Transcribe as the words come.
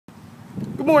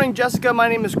Good morning, Jessica. My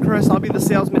name is Chris. I'll be the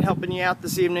salesman helping you out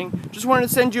this evening. Just wanted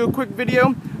to send you a quick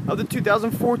video of the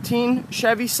 2014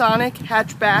 Chevy Sonic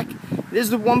hatchback. It is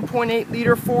the 1.8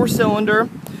 liter 4-cylinder.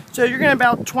 So you're getting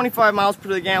about 25 miles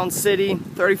per gallon city,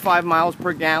 35 miles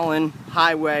per gallon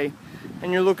highway,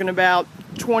 and you're looking about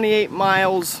 28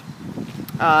 miles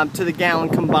to the gallon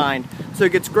combined. So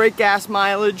it gets great gas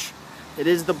mileage. It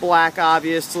is the black,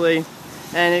 obviously.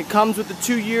 And it comes with a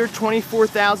 2-year,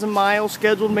 24,000 mile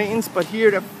scheduled maintenance, but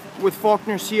here with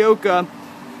Faulkner Sioka,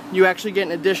 you actually get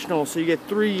an additional, so you get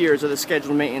 3 years of the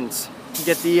scheduled maintenance. You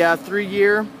get the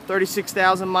 3-year,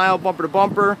 36,000 mile bumper to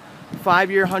bumper,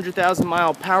 5-year, 100,000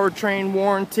 mile powertrain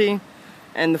warranty,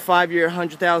 and the 5-year,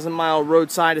 100,000 mile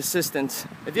roadside assistance.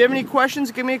 If you have any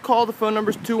questions, give me a call. The phone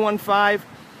number is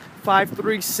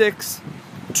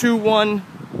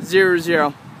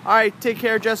 215-536-2100. All right, take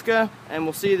care, Jessica, and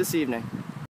we'll see you this evening.